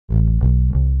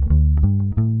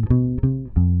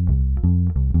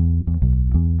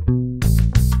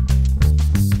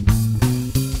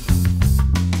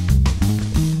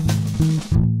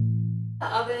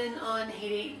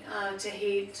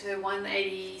to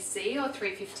 180C or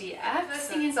 350F. First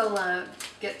thing is I'll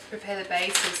prepare the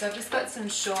bases. So I've just got some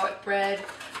shortbread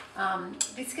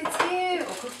biscuits here,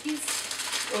 or cookies,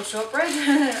 or shortbread.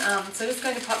 So I'm just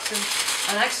going to pop them.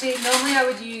 And actually, normally I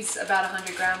would use about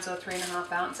 100 grams or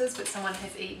 3.5 ounces, but someone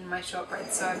has eaten my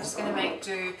shortbread, so I'm just going to make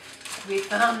do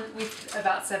with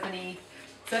about 70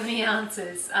 grams.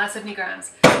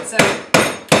 So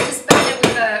just bang it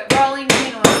with a rolling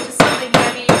pin or just something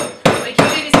heavy. Or you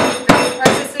can do this in the food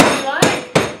processor if you like.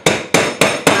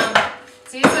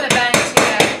 So you just sort of bang it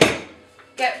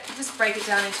together. Just break it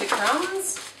down into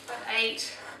crumbs. Got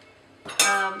 8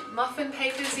 muffin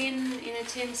papers in a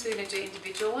tin, so we're going to do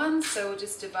individual ones. So we'll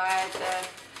just divide the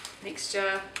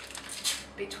mixture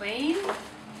between.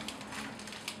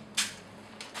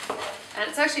 And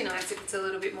it's actually nice if it's a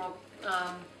little bit more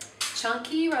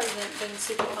chunky rather than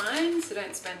super fine, so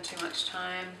don't spend too much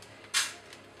time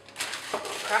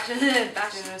crushing it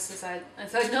back in the side. And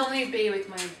so I'd normally be with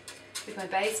my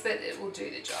base, but it will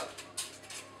do the job.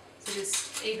 So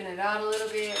just even it out a little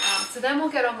bit. So then we'll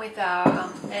get on with our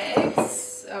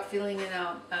eggs, filling in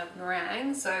our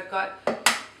meringue. So I've got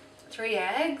 3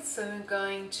 eggs, so I'm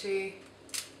going to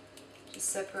just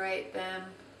separate them.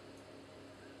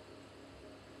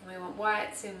 And we want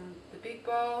whites in the big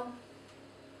bowl.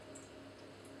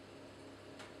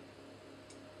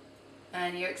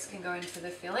 And yolks can go in for the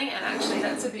filling, and actually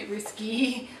that's a bit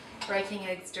risky, breaking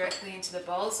eggs directly into the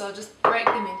bowl, so I'll just break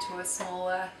them into a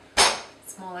smaller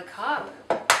cup,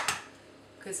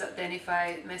 because then if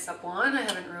I mess up one, I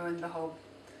haven't ruined the whole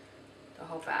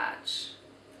batch.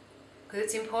 Because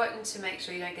it's important to make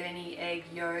sure you don't get any egg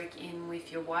yolk in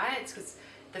with your whites, because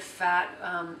the fat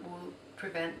will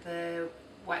prevent the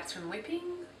whites from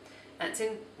whipping. And it's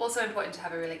also important to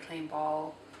have a really clean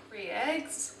bowl. 3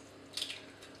 eggs.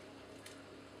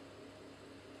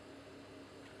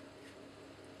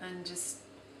 And just,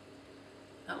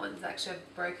 that one's actually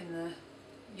broken the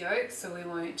yolk, so we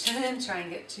won't try and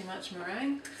get too much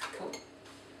meringue. Cool.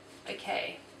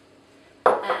 Okay.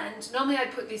 And normally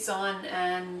I'd put this on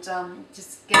and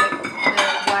just get the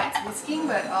whites whisking,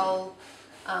 but I'll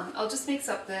just mix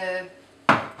up the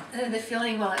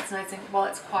filling while it's while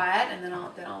it's quiet, and then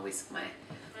I'll whisk my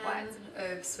whites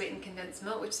of sweetened condensed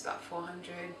milk, which is about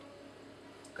 400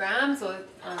 grams or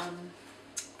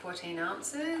 14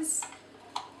 ounces.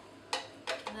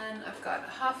 And then I've got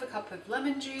 1/2 cup of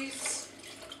lemon juice.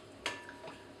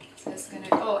 So it's going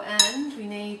to, and we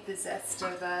need the zest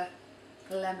of a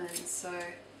lemon. So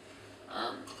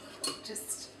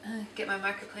just get my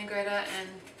microplane grater, and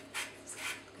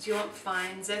because you want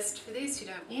fine zest for this, you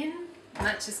don't and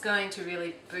that's just going to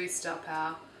really boost up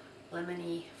our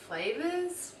lemony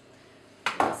flavours.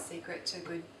 The secret to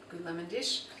a good lemon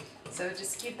dish. So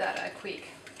just give that a quick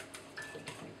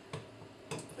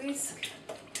whisk.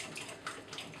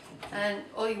 And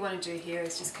all you want to do here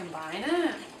is just combine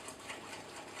it.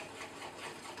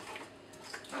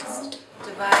 Just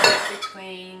divide it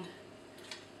between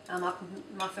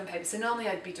muffin paper. So normally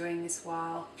I'd be doing this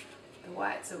while the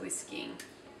whites are whisking.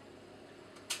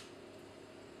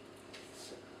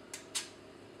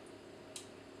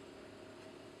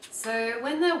 So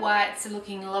when the whites are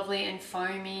looking lovely and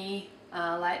foamy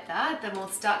like that, then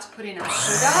we'll start to put in our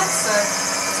sugar. So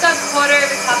just got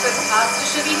 1/4 cup of pasta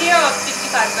sugar here, or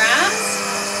 55 grams.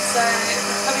 So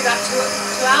probably about 2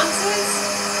 ounces,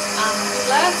 a bit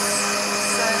less.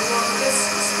 So we'll just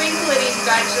sprinkle it in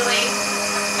gradually.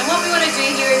 And what we want to do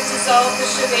here is dissolve the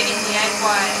sugar in the egg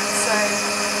white. So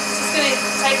it's just going to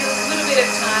take a little bit of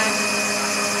time.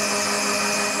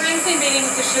 Meringue's been beating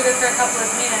with the sugar for a couple of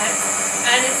minutes,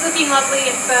 and it's looking lovely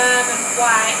and firm and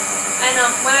white. And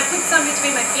when I put some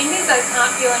between my fingers, I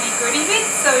can't feel any gritty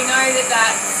bits, so we know that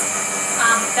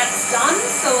that's done.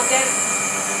 So we'll get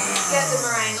the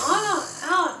meringue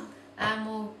out, and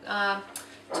we'll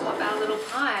top our little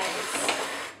pies.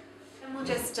 And we'll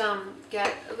just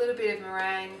get a little bit of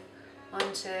meringue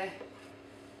onto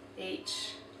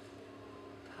each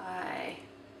pie.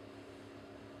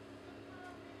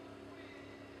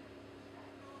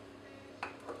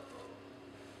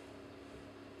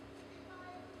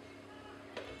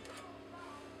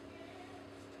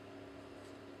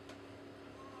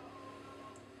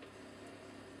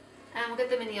 And we'll get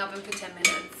them in the oven for 10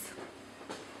 minutes.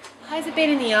 Pies have been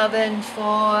in the oven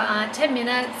for 10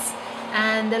 minutes,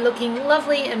 and they're looking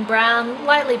lovely and brown,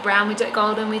 lightly brown. We don't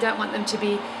golden. We don't want them to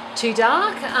be too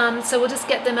dark. So we'll just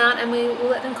get them out and we'll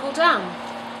let them cool down.